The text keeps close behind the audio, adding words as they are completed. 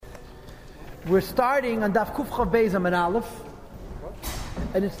We're starting on Daf Kuf Chav Beis Amud Aleph,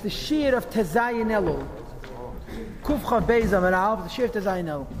 and it's the Shir of Tezayin Elul. Kuf Chav Beis Amud Aleph, the Shir of Tezayin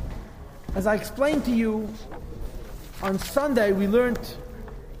Elul. As I explained to you, on Sunday we learned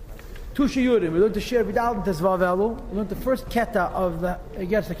two shiurim. We learned the Shir Vidal and Tezvav Elul. We learned the first keta of the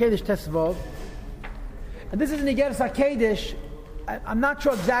Igeres HaKedesh Tezvav. And this is an Igeres HaKedesh. I'm not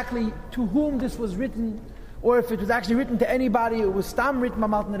sure exactly to whom this was written, or if it was actually written to anybody. It was stam written by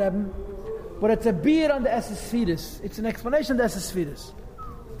Malton Rebbe. But it's a beer on the Esesfiris. It's an explanation of the Esesfiris.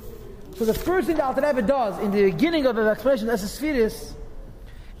 So the first thing the Alter Rebbe does in the beginning of the explanation of the Esesfiris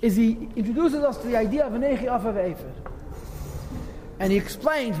is he introduces us to the idea of V'nechi Afa V'Efer. And he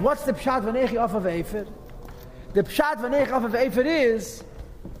explains what's the Pshat V'nechi Afa V'Efer. The Pshat V'nechi Afa V'Efer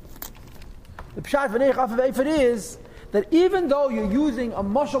is that even though you're using a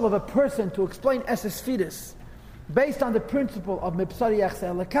mashal of a person to explain Esesfiris based on the principle of Mipsari Yachse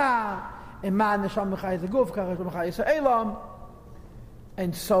Elaka, Iman Nesham Mechayis Aguf, Kachas Mechayis Elam,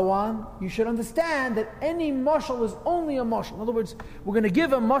 and so on, you should understand that any mashal is only a mashal. In other words, we're going to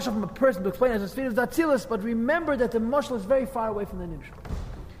give a mashal from a person to explain as a sphere of Datzilis, but remember that the mashal is very far away from the nimshal.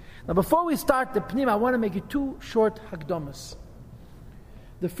 Now, before we start the pnim, I want to make you two short hagdamas.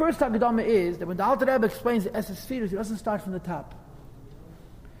 The first hagdama is that when the Alter Rebbe explains the Esesfiris, he doesn't start from the top.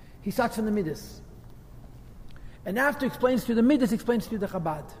 He starts from the midas. And after he explains to the midas, he explains to the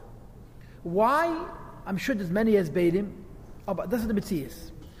Chabad. Why? I'm sure there's many as Beidim. Oh, but this is the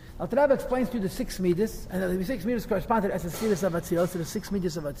Metzias. Alter Rebbe explains to you the 6 midas, and the 6 midas correspond to the Esesfiris of Atzilus, to the 6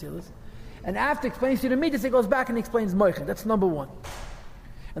 midas of Atzilus. And after he explains to you the midas, he goes back and explains Moichet. That's number one.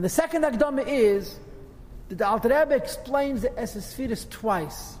 And the second Akdama is that the Alter Rebbe explains the Esesfiris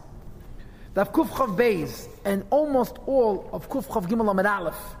twice. The Kuf Chav Beis and almost all of Kuf Chav Gimel Amud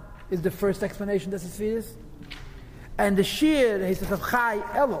Aleph is the first explanation of the Esesfiris. And the Shir, he says, of Chai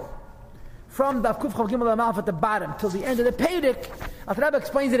Elul, from the Kuf Chav Gimel Amud Aleph at the bottom till the end of the Peirik, Alter Rebbe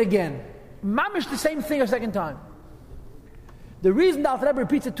explains it again. Mamish the same thing a second time. The reason the Alter Rebbe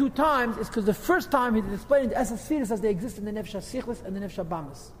repeats it 2 times is because the first time he explained the Esesfiris as they exist in the Nefesh HaSichlis and the Nefesh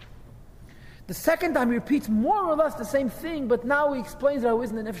HaBamas. The second time he repeats more or less the same thing, but now he explains how it is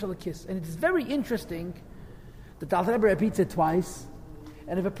in the Nefesh HaLakis. And it is very interesting that the Alter Rebbe repeats it twice.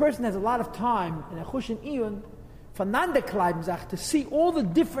 And if a person has a lot of time in a Chushin Iyun, to see all the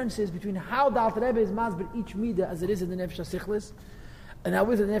differences between how the Alter Rebbe is masber each midah as it is in the Nefesh HaSichlis and how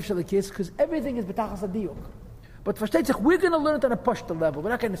it is in the Nefesh HaLakis, because everything is betachas adiyuk. But versteht sich, we're going to learn it on a pashta level. We're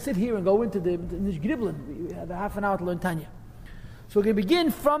not going to sit here and go into the nishgriblin. We have a half an hour to learn Tanya. So we're going to begin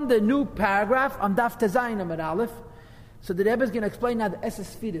from the new paragraph on Daf Tezayin Amud Aleph. So the Rebbe is going to explain now the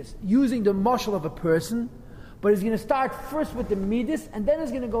Esesfiris using the mashal of a person, but he's going to start first with the midas and then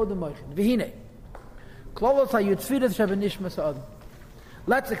he's going to go to the moichet. V'hinei. Let's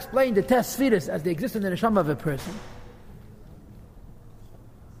explain the Tesfiris as they exist in the neshama of a person.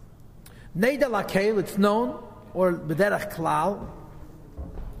 Neida lakel, it's known, or b'derach klal.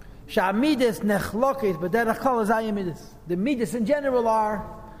 Sha'amidas nechlokes b'derach klal azayimidas. The midas in general are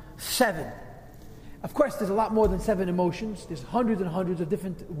 7. Of course, there's a lot more than 7 emotions. There's hundreds and hundreds of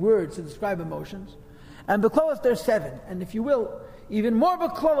different words to describe emotions. And b'klolos there's 7. And if you will, even more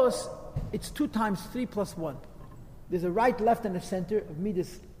b'klolos, it's 2 times 3 plus 1. There's a right, left, and a center of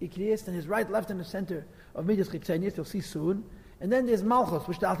Midas Ikriyas, and his right, left, and the center of Midas Chitzenius, you'll see soon. And then there's Malchus,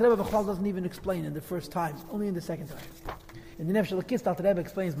 which the Alter Rebbe B'chal doesn't even explain in the first time, only in the second time. In the Nefesh HaLakis, the Alter Rebbe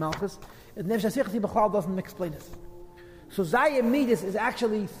explains Malchus. In the Nefesh HaSichlis, B'chal doesn't explain it. So Zayim Midas is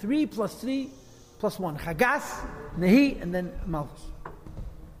actually 3 plus 3 plus 1. Chagas, Nehi, and then Malchus.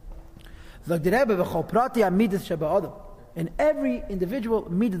 Zog the Rebbe B'chal Prati HaMidas Sheba Adam. In every individual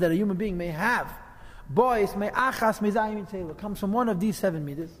midah that a human being may have, boys may achas mezayim tzela comes from one of these 7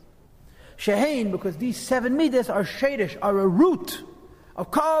 midas. Shehein, because these 7 midas are shadish, are a root of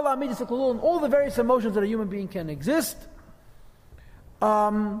kol midas and all the various emotions that a human being can exist,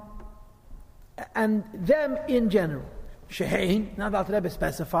 and them in general. Shehein, now the Alter Rebbe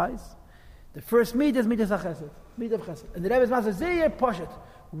specifies, the first midah is midas hachesed, midah of chesed, and the Rebbe says zeir poshet.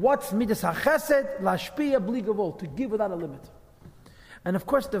 What's midas hachesed? Lashpia bligavol, to give without a limit. And of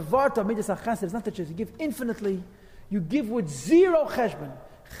course, the vart of midas hachesed is not that you give infinitely. You give with 0 cheshbon.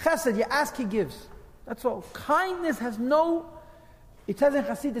 Chesed, you ask, he gives. That's all. Kindness has no. It says in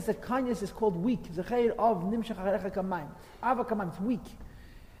Chassidus that kindness is called weak. Zecheir of nimshach harecha kamayim. Ava kamayim. It's weak.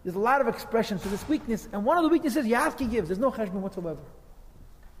 There's a lot of expressions to this weakness, and one of the weaknesses you ask, he gives. There's no cheshbon whatsoever.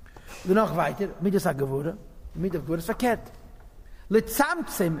 The noch weiter midas hagavura, midas hagavura is verkehrt.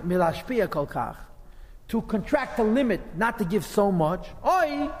 Litzamtzim milashpia kol kach, to contract a limit, not to give so much.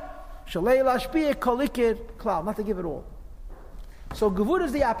 Oi, shalei lashpia kol ikir klal, not to give it all. So Gevura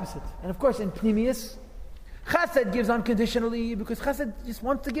is the opposite. And of course, in Pnimius, Chesed gives unconditionally because Chesed just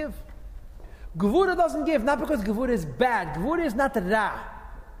wants to give. Gevura doesn't give, not because Gevura is bad. Gevura is not Ra.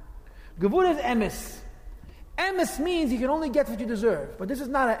 Gevura is Emes. Emes means you can only get what you deserve. But this is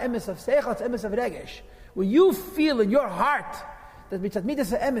not an Emes of Seichel, it's Emes of Regesh. When you feel in your heart that Mitzat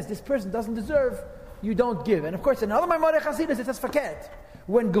Midas Emes, this person doesn't deserve, you don't give. And of course, in other Maimorei Chasidus, it says Faket.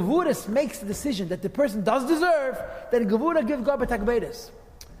 When Gevura makes the decision that the person does deserve, then Gevura gives God B'Takbeidus.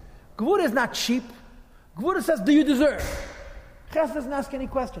 Gevura is not cheap. Gevura says, do you deserve? Chesed doesn't ask any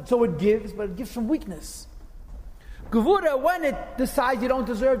question. So it gives, but it gives from weakness. Gevura, when it decides you don't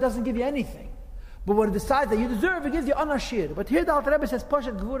deserve, doesn't give you anything. But when it decides that you deserve, it gives you anashir. But here the Alter Rebbe says,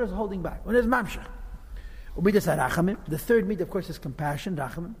 Pashat Gevura is holding back. When there's mamshach. The third meat, of course, is compassion,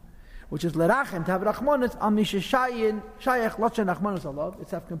 rachamim, which is lerachem, to have rachmanis, al mishashayin, shayach, lotchen rachmanis alav. It's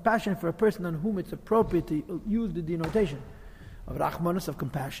to have compassion for a person on whom it's appropriate to use the denotation of rachmanis, of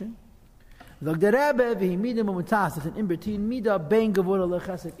compassion. It's an in-between midah, bein gevura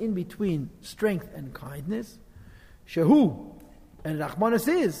lechesed, in between strength and kindness. Shehu, and rachmanis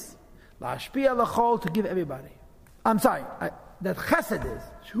is la'ashpia lachol, to give everybody. I'm sorry, that chesed is.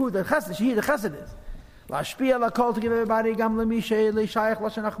 Shehu, the chesed is. La'ashpia lachol, to give everybody. Gam lemishe le'shayach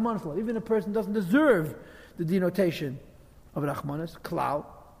lashon rachmanis. Even a person doesn't deserve the denotation of rachmanis. Klal,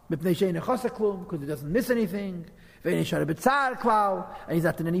 mipnei she'ein nechasa klum, because he doesn't miss anything. And he's not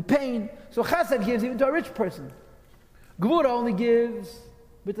in any pain. So chesed gives even to a rich person. Gevura only gives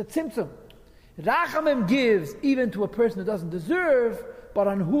with a tzimtzum. Rachamim gives even to a person who doesn't deserve, but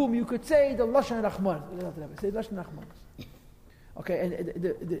on whom you could say the lashon rachman. Say lashon rachman. Okay, and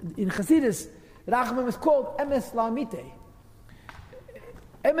in Chassidus, rachamim is called emes la'amite.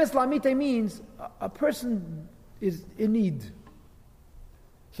 Emes la'amite means a person is in need.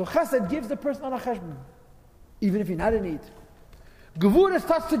 So chesed gives the person on a cheshbon, even if you're not in need. Gevura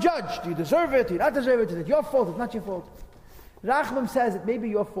starts to judge. Do you deserve it? Do you not deserve it? Is it your fault? It's not your fault. Rachamim says it may be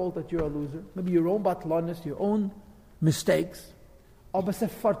your fault that you're a loser. Maybe your own batlanis, your own mistakes. It's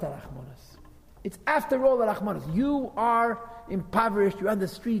after all the rachmanis. You are impoverished. You're on the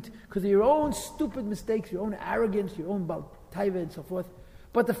street because of your own stupid mistakes, your own arrogance, your own baltaiva and so forth.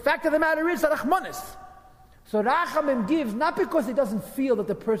 But the fact of the matter is that rachmanis. So Rachamim gives not because he doesn't feel that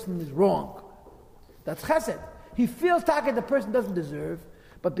the person is wrong. That's chesed. He feels that the person doesn't deserve,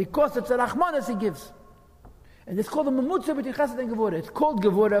 but because it's a rachmanis, he gives. And it's called a memutza between chesed and gevura. It's called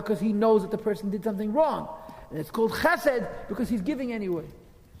gevura because he knows that the person did something wrong. And it's called chesed because he's giving anyway.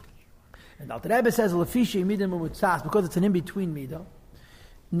 And Alter Rebbe says, Lefishi midah memutzas, because it's an in-between midah.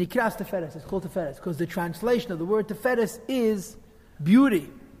 Nikras teferes, it's called teferes, because the translation of the word teferes is beauty.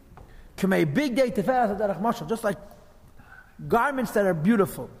 Kamei big day teferes adarach mashal, just like garments that are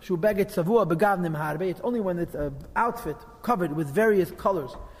beautiful. Shu beget savua begavnim harbe. It's only when it's an outfit covered with various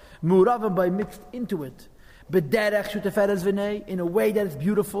colors, muravim by mixed into it. Bederech shu teferes v'nei, in a way that is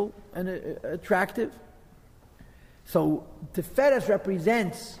beautiful and attractive. So teferes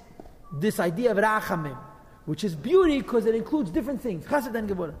represents this idea of rachamim, which is beauty because it includes different things. Chesed and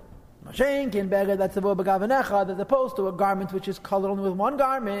gevura. Mashenkin beged that's savua begavinecha, as opposed to a garment which is colored only with one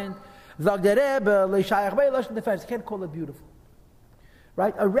garment. Zag der Rebbe leishayach beilashon teferes. You can't call it beautiful.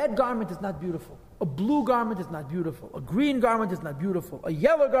 Right? A red garment is not beautiful. A blue garment is not beautiful. A green garment is not beautiful. A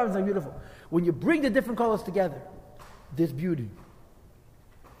yellow garment is not beautiful. When you bring the different colors together, there's beauty.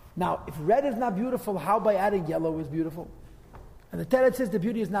 Now, if red is not beautiful, how by adding yellow is beautiful? And the Teretz says the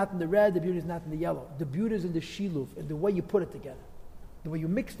beauty is not in the red, the beauty is not in the yellow. The beauty is in the shiluf, in the way you put it together. The way you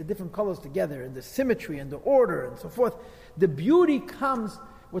mix the different colors together, and the symmetry, and the order, and so forth. The beauty comes,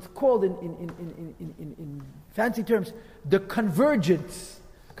 what's called in fancy terms, the convergence.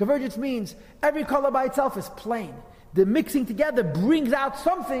 Convergence means every color by itself is plain. The mixing together brings out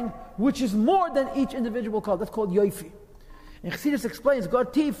something which is more than each individual color. That's called yoifi. And Chassidus explains,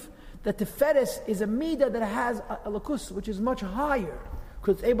 God Tif, that teferes is a midah that has a lakus, which is much higher,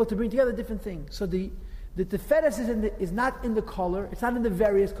 because it's able to bring together different things. So the teferes is not in the color, it's not in the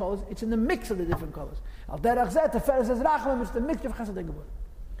various colors, it's in the mix of the different colors. Al derech zeh, teferes is rachamim, it's the mixture of chesed and gevura.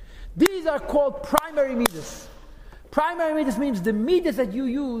 These are called primary midas. Primary midas means the midas that you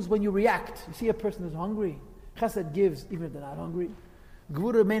use when you react. You see a person is hungry, chesed gives even if they're not hungry.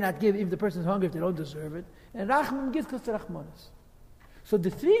 Gevura may not give even if the person is hungry if they don't deserve it. And rachamim gives because they're rachmanis. So the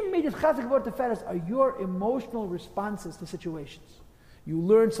three midas chesed, gevura, teferes are your emotional responses to situations. You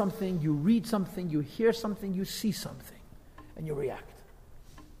learn something, you read something, you hear something, you see something, and you react.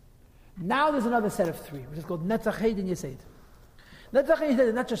 Now there's another set of three, which is called netzach heid and yesed. Netzach heid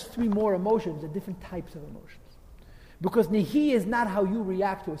is not just three more emotions, they're different types of emotions. Because nehi is not how you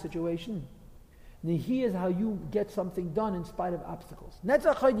react to a situation. Nihi is how you get something done in spite of obstacles.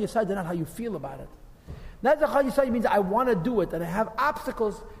 Netzach Chayid Yesod is not how you feel about it. Netzach Chayid Yesod means I want to do it, and I have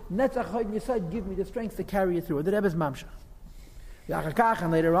obstacles. Netzach Chayid Yesod give me the strength to carry it through. The Rebbe's Mamshach.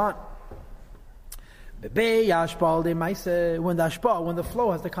 And later on, when the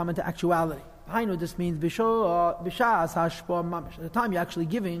flow has to come into actuality. I know this means at the time you're actually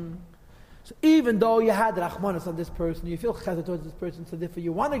giving. So even though you had rachmanas on this person, you feel chesed towards this person, so therefore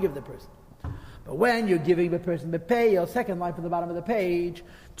you want to give the person. But when you're giving the person the pay, your second line from the bottom of the page,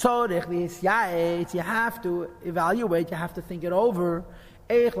 you have to evaluate, you have to think it over,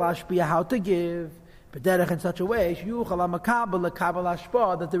 how to give, in such a way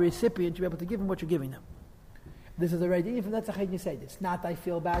that the recipient should be able to give him what you're giving them. This is already, even that's a chayd yesod. It's not I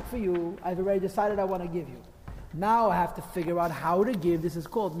feel bad for you. I've already decided I want to give you. Now I have to figure out how to give. This is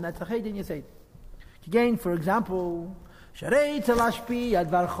called netzach chayd yesod. Again, for example,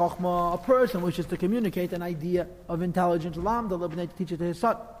 a person wishes to communicate an idea of intelligence. To teach it to his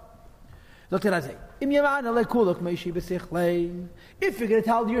son. Look at that. If you're going to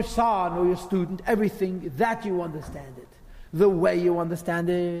tell your son or your student everything that you understand it, the way you understand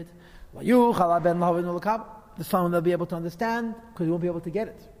it, the son will not be able to understand because he won't be able to get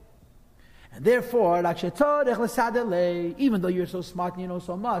it. And therefore, even though you're so smart and you know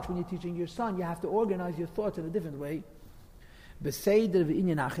so much, when you're teaching your son, you have to organize your thoughts in a different way. In a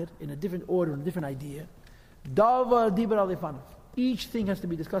different order, in a different idea. Each thing has to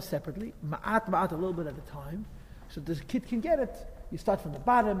be discussed separately, a little bit at a time, so the kid can get it. You start from the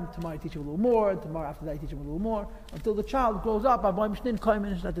bottom, tomorrow you teach him a little more, and tomorrow after that you teach him a little more, until the child grows up. So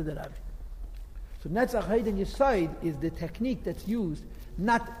Netzach Chayd Yesod is the technique that's used,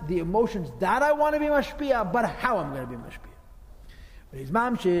 not the emotions that I want to be mashpia, but how I'm going to be mashpia. But his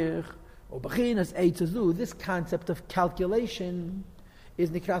mamshich, or bechinas eitzazu, this concept of calculation is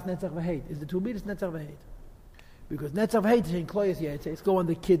nikras Netzach V'Heid, is the two midas Netzach V'Heid. Because Netzach V'Heid is in kloyes yetzes, go on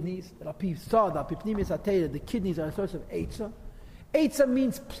the kidneys, the kidneys are a source of eitza. Eitza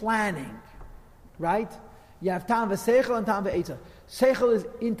means planning, right? You have tam v'seichel and tam v'eitza. Seichel is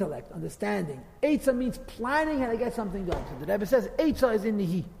intellect, understanding. Eitza means planning how to get something done. So the Rebbe says Eitza is in the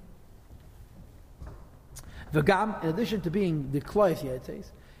he. V'gam, in addition to being the kloyes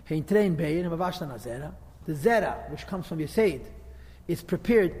yetzes, hein trein bein and mavashtan azera. The zera, which comes from Yesod, is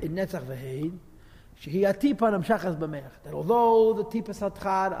prepared in Netzach V'Heid. That although the tipas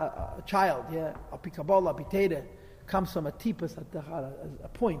hatchad, a child, a pikabola, a piteda, comes from a tipas hatchad, a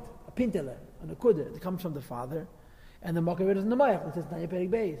point, a pintele, a nekudah, it comes from the father, and the makavid is in the mayach, it says Tanya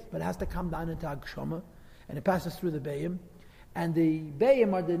Perek Beis, but it has to come down into Agshoma, and it passes through the Bayim, and the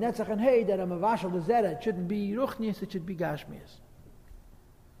Bayim are the Netzach and Hay that are mavashal the zera. It shouldn't be ruchnius, it should be gashmius.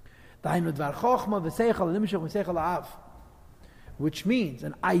 Which means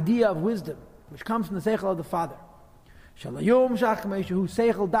an idea of wisdom, which comes from the seichel of the father.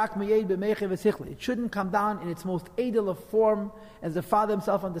 It shouldn't come down in its most edel of form as the father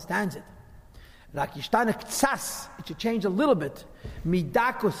himself understands it. It should change a little bit from the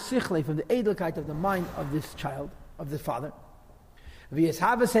edelkeit of the mind of this child, of the father.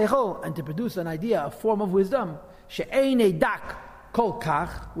 And to produce an idea, a form of wisdom,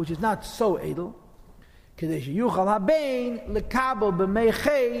 which is not so edel, that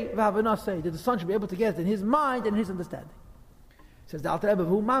the son should be able to get it in his mind and his understanding. Says the Alter Rebbe,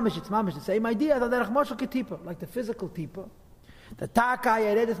 it's mamish the same idea, like the physical tipa. The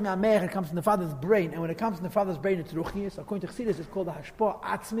it comes from the father's brain, and when it comes from the father's brain, it's ruchnius. According to Chassidus, it's called the hashpah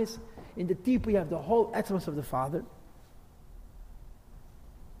atzmis. In the tipa, you have the whole atzmis of the father.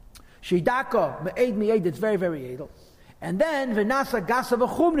 Shidaka me'ed, it's very, very edel. And then v'nasa gasa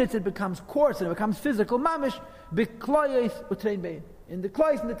v'chumnitz, it becomes coarse and it becomes physical. Mamish b'kloyes utrein bein, in the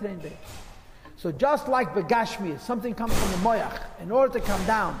kloyes and the trein bein. So just like begashmi, something comes from the moyach, in order to come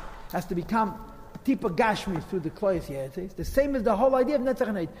down, has to become tipa gashmi through the kloyes. It's the same as the whole idea of netzach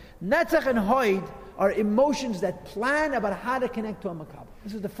and hoid. Netzach and hoid are emotions that plan about how to connect to a makabel.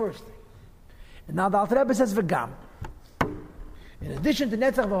 This is the first thing. And now the Alter Rebbe says v'gam. In addition to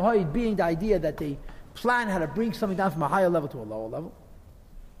netzach and hoid being the idea that they plan how to bring something down from a higher level to a lower level.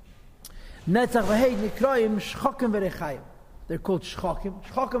 Netzach v'heid nikroim shchokim v'rechayim. They're called shchokim.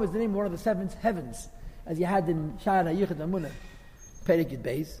 Shchokim is the name of one of the seventh heavens, as you had in Shara Yichud Amunah, Perek Yud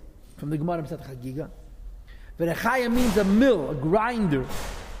Beis, from the Gemara Masat Chagiga. V'rechayim means a mill, a grinder.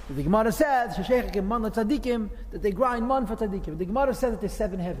 The Gemara says, Sheshechik man tzadikim, that they grind man for tzadikim. The Gemara says that there's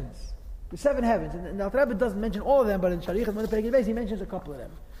seven heavens. There's seven heavens, and the Alter Rebbe doesn't mention all of them, but in Shara Yichud Amunah Perek Yud Beis he mentions a couple of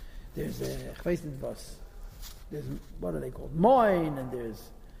them. There's there's what are they called? Moin, and there's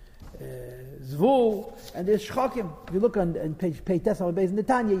Zvul, and there's Shchokim. If you look on page Tesla Beis in the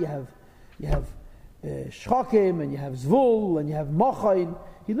Tanya, you have Shchokim, and you have Zvul, and you have Mochain.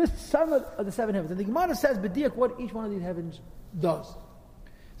 He lists some of the 7 heavens. And the Gemara says, B'diak, what each one of these heavens does.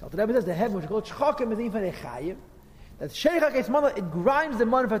 So the Rebbe says, the heaven, which is called Shchokim, is even a Chayim. That Sheichak is Mana, it grinds the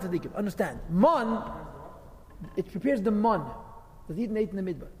man for tzaddikim. Understand? Man, it prepares the man. That's eaten ate in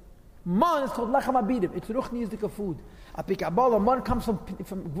the midbar. Man is called Lachem Abidim. It's Ruchni Yizdika food. A pikabala, man comes from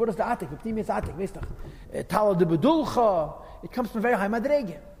Gvuras the Atik, Pnimis Atik, weißt Tala de Bedulcha. It comes from very high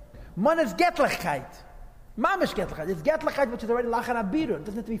Madrege. Man is Getlichkeit. Mamish Getlichkeit. It's Getlichkeit which is already Lachem Abidim. It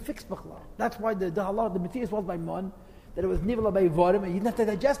doesn't have to be fixed b'chla. That's why the halal, the Matthias was by man, that it was Nivla by Vorim, and you didn't have to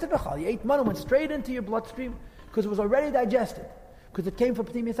digest it b'chla. You ate man and went straight into your bloodstream, because it was already digested, because it came from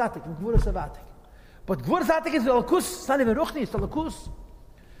Pnimis Atik, from Gvuras of Atik. But Gvuras Atik is the Lakus, it's not even Ruchni, it's the Lakus.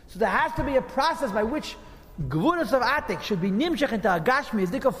 So there has to be a process by which Gvuras of Atik should be nimshach into a gashmi,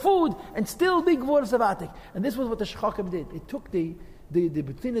 as of food, and still be Gvuras of Atik. And this was what the Shchokim did. It took the Tala, the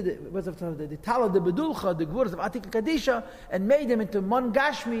Bedulcha, the Gvuras of Atik and Kadisha, and made them into one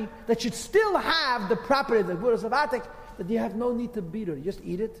gashmi that should still have the properties of Gvuras of Atik, that you have no need to beat it. You just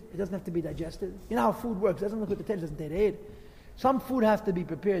eat it. It doesn't have to be digested. You know how food works. It doesn't look at the taste, it doesn't take it. Some food has to be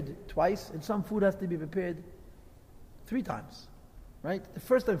prepared twice, and some food has to be prepared 3 times. Right? The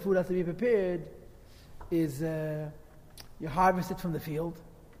first time food has to be prepared is you harvest it from the field,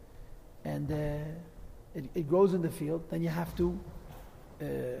 and it grows in the field. Then you have to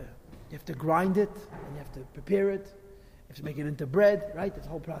grind it, and you have to prepare it. You have to make it into bread. Right? That's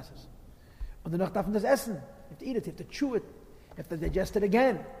the whole process. Und danach darf man das essen. You have to eat it. You have to chew it. You have to digest it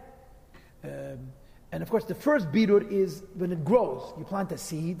again. And of course, the first bidur is when it grows. You plant a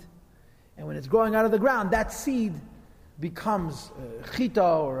seed, and when it's growing out of the ground, that seed becomes chita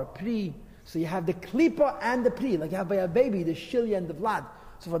or a pri. So you have the klipa and the pri, like you have by a baby, the shilya and the vlad.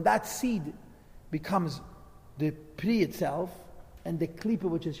 So from that seed becomes the pri itself, and the klipa,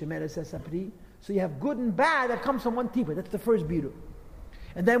 which is shemera says pri. So you have good and bad that comes from one tipa. That's the first bidur.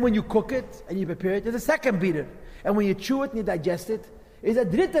 And then when you cook it and you prepare it, there's a second bidur. And when you chew it and you digest it, is a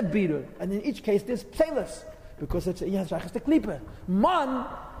dritte bidur. And in each case, there's pselis, because it's the klipa. Man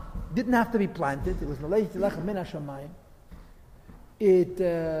didn't have to be planted. It was naleich lechem min hashamayim. It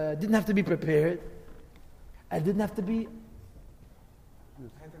didn't have to be prepared. It didn't have to be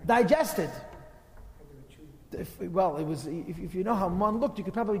digested. It was. If you know how man looked, you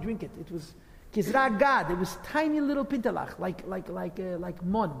could probably drink it. It was kizra gad. It was tiny little pintalach, like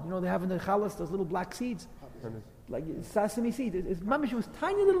mon. You know they have in the chalas those little black seeds, like sesame seeds. It was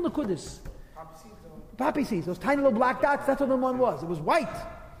tiny little nakudis. Poppy seeds. Those tiny little black dots. That's what the mon was. It was white.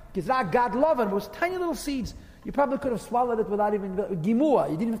 Kizra gad lovan. It was tiny little seeds. You probably could have swallowed it without even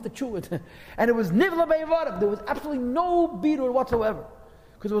gimua. You didn't have to chew it. And it was nivla be'avarim. There was absolutely no bidur whatsoever.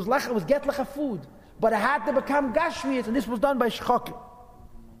 Because it was get lecha food. But it had to become gashmias, and this was done by shchokim.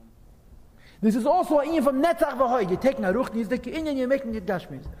 This is also a inyan from netzach v'hoy. You're taking a ruch, and you're making it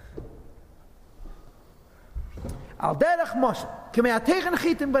gashmias. Al derech moshe. K'me'ateichen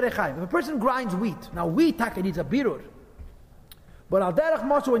chitim b'rechaim. If a person grinds wheat, now wheat taka needs a birur. But al derech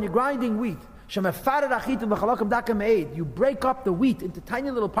moshe, when you're grinding wheat, you break up the wheat into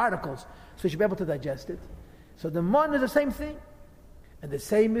tiny little particles so you should be able to digest it. So the mon is the same thing. And the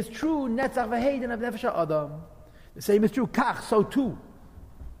same is true, netzach v'heden of nefesh ha'adam. The same is true, kach, so too.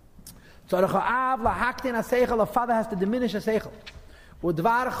 A father has to diminish a seichel.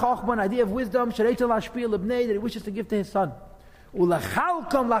 Udvar chochma, an idea of wisdom, shereitel hashpil lebnei, that he wishes to give to his son.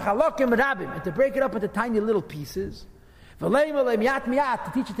 Ulachalkom lachalokim rabim, and to break it up into tiny little pieces. To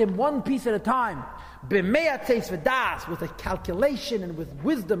teach it him one piece at a time, with a calculation and with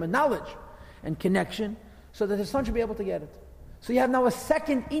wisdom and knowledge and connection, so that his son should be able to get it. So you have now a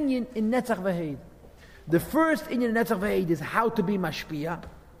second inyan in Netzach V'Heid. The first inyan in Netzach V'Heid is how to be mashpia.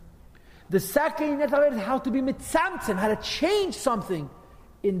 The second in Netzach V'Heid is how to be mitzamtzim, how to change something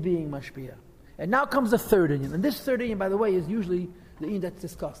in being mashpia. And now comes the third inyan. And this third inyan, by the way, is usually the inyan that's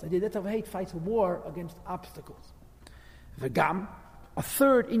discussed. The Netzach V'Heid fights a war against obstacles. V'gam, a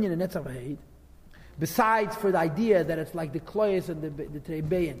third inyan in Netzach V'Heid, besides for the idea that it's like the kloyes and the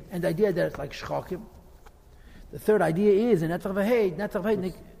trebein, and the idea that it's like shchokim, the third idea is in Netzach V'Heid,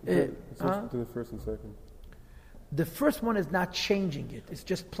 the first and second. The first one is not changing it, it's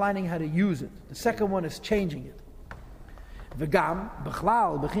just planning how to use it. The second one is changing it. V'gam,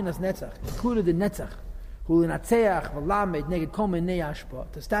 b'chlal, b'chinas netzach, included in netzach, hu l'natzeach v'lamed neged kol minei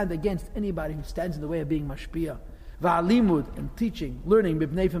hashpa, to stand against anybody who stands in the way of being mashpia. Va'alimud, and teaching, learning,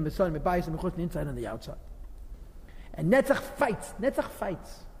 b'bneifim, b'solim, b'bayis, and b'chutz, inside and the outside. And Netzach fights.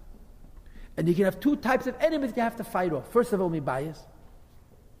 And you can have 2 types of enemies you have to fight off. First of all, mibayis,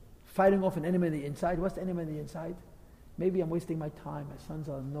 fighting off an enemy on the inside. What's the enemy on the inside? Maybe I'm wasting my time. My sons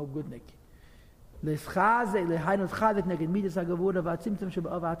are no good, Nick. The father's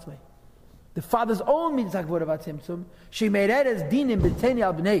own midas hagvura v'atzimtzum. She made it as dinim b'teni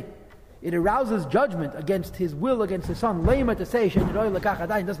al b'nei. It arouses judgment against his will, against his son. Lema to say, he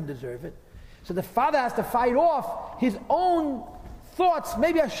doesn't deserve it. So the father has to fight off his own thoughts.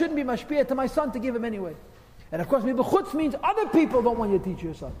 Maybe I shouldn't be mashpia to my son to give him anyway. And of course, maybe chutz means other people don't want you to teach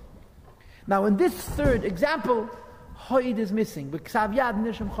your son. Now, in this third example, hoid is missing. B'ksav yad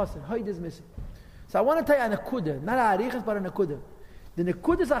nisham chassid. Hoid is missing. So I want to tell you a nekuda, not a arichas, but a nekuda. The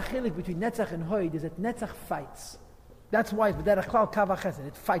nekuda's achilik between netzach and hoid is that netzach fights. That's why it's b'derech klal kav chesed.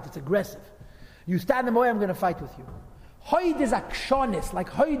 It fights. It's aggressive. You stand in the way, I'm going to fight with you. Hoid is akshonis, like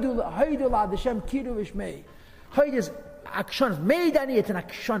hoidu la Hashem kiru v'shmei. Hoid is akshonis. Meidani, it's an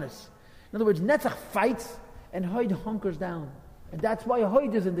akshonis. In other words, netzach fights and hoid hunkers down. And that's why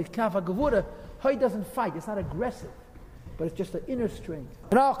hoid is in the kaf hagavura. Hoid doesn't fight. It's not aggressive, but it's just an inner strength.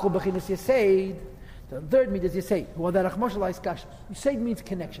 The third means is Yesed. Yesed means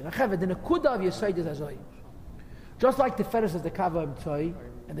connection. The nekuda of Yesed is Azoy. Just like the Feres is the Kava Emtzoi,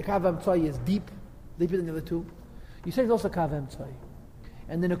 and the Kava Emtzoi is deeper than the other two, Yesed is also Kava Emtzoi.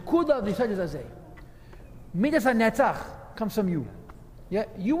 And the nekuda of Yesed is Azay. Midas HaNetzach comes from you. Yeah?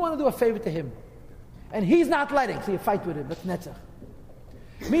 You want to do a favor to him. And he's not letting, so you fight with him. That's Netzach.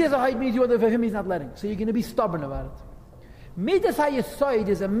 Midas HaHaid means you want to do a favor him, he's not letting. So you're going to be stubborn about it. Midas HaYesod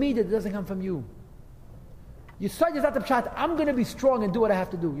is a midah that doesn't come from you. Yesod is not the pshat, I'm going to be strong and do what I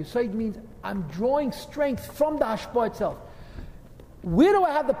have to do. Yesod means I'm drawing strength from the hashpah itself. Where do I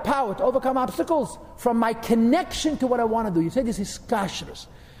have the power to overcome obstacles? From my connection to what I want to do. Yesod is hiskashrus.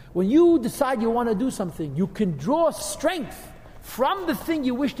 When you decide you want to do something, you can draw strength from the thing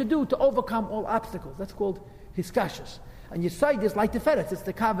you wish to do to overcome all obstacles. That's called hiskashrus. And Yesod is like the feretz, it's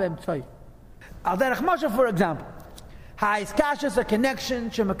the kaveh emtzoi. Al derech Moshe, for example. Hiskashrus, a connection,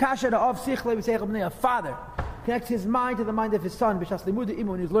 shemakasher of sichle b'seichel, a father connects his mind to the mind of his son, b'shas limuda imu,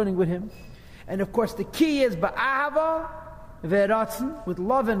 when he's learning with him. And of course the key is ba'ahava ve'ratzon, with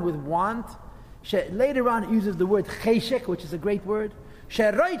love and with want. Later on it uses the word cheshek, which is a great word.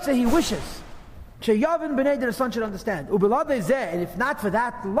 She'roitze, he wishes. She'yavin b'nei, that the son should understand. U'b'ladei zeh, and if not for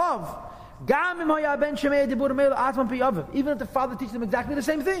that love, gam im haya ben shemei dibur me'el atman pi'aviv, even if the father teaches him exactly the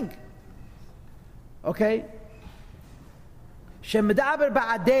same thing. Okay? She'medaber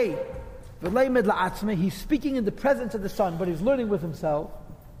ba'adei, he's speaking in the presence of the son, but he's learning with himself.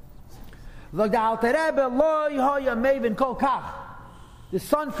 The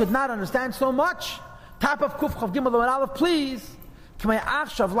son could not understand so much. Top of Kuf Chav Gimel and Aleph, please.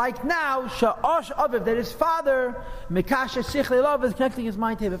 Like now, that his father, is connecting his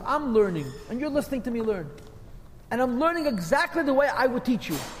mind to him. If I'm learning, and you're listening to me learn, and I'm learning exactly the way I would teach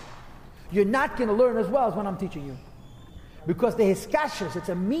you, you're not going to learn as well as when I'm teaching you. Because the hiskashrus, it's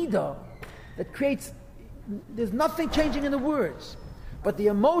a midah that creates, there's nothing changing in the words, but the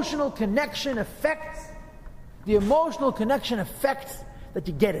emotional connection affects that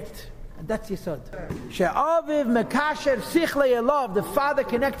you get it. And that's Yesod. She'aviv mekasher sichle elav, the father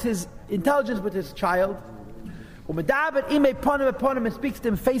connects his intelligence with his child. Umedaber imei ponim and speaks to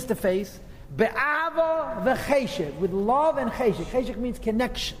him face to face. Be'ava v'cheshek, with love and cheshek. Cheshek means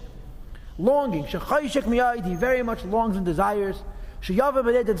connection. Longing. Shechayshek miyayid, he very much longs and desires. She'yavim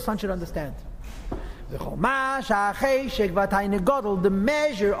b'nei, that the son should understand. The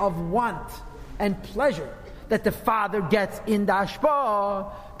measure of want and pleasure that the father gets in the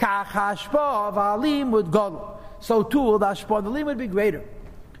hashpah, kach hashpah v'alim would go. So too will the hashpah, the lim would be greater.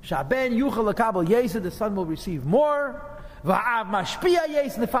 Shaben yuchal lekabel yesed, the son will receive more. Va'av mashpia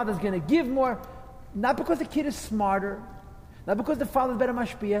yesed, the father is going to give more. Not because the kid is smarter, not because the father is better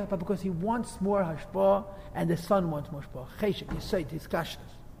mashpia, but because he wants more hashpah and the son wants more hashpah. Cheshek, yesed, his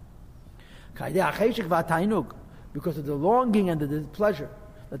kashrus. Because of the longing and the pleasure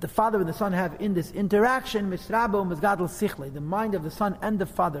that the father and the son have in this interaction, the mind of the son and the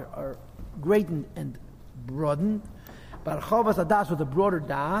father are greatened and broadened. With a broader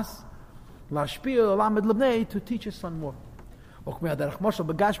das, to teach his son more. Why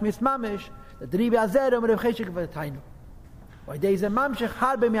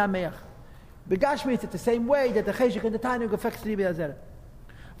Begashmi, it's the same way that the cheshek and the tainug affects the Ribi Azera.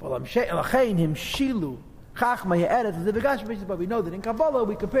 But we know that in Kabbalah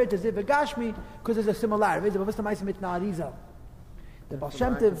we compare it to Ziv Gashmi because there's a similarity. The Baal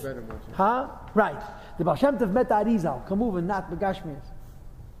Shem Tov, right? The Baal Shem Tov met Arizal, Kamuv, not Begashmi.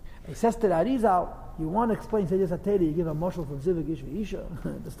 He says to the Arizal, you want to explain Seidas HaTeira, you give a moshel from Ziv Gishvi Isha.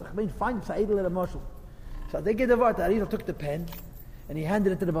 That's the Chmein, find Sa'idel at a moshel. So they gave the word, Arizal took the pen and he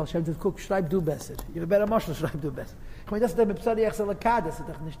handed it to the Baal Shem Tov, Cook, Schreib du besser. You have a better moshel, Schreib du besser. That's the Mepsari Echsel Akadas,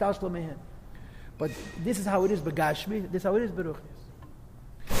 the Nishtal Shlomehen. But this is how it is Begashmi, this is how it is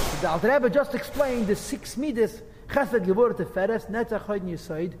Beruchnis. The Alter Rebbe just explained the 6 midas, Chesed, Gevurah, Teferes, Netzach, Chod,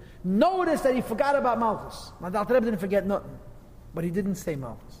 Yesod. Notice that he forgot about Malchus. Now the Alter Rebbe didn't forget nothing, but he didn't say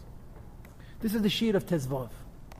Malchus. This is the Shir of Tezvav.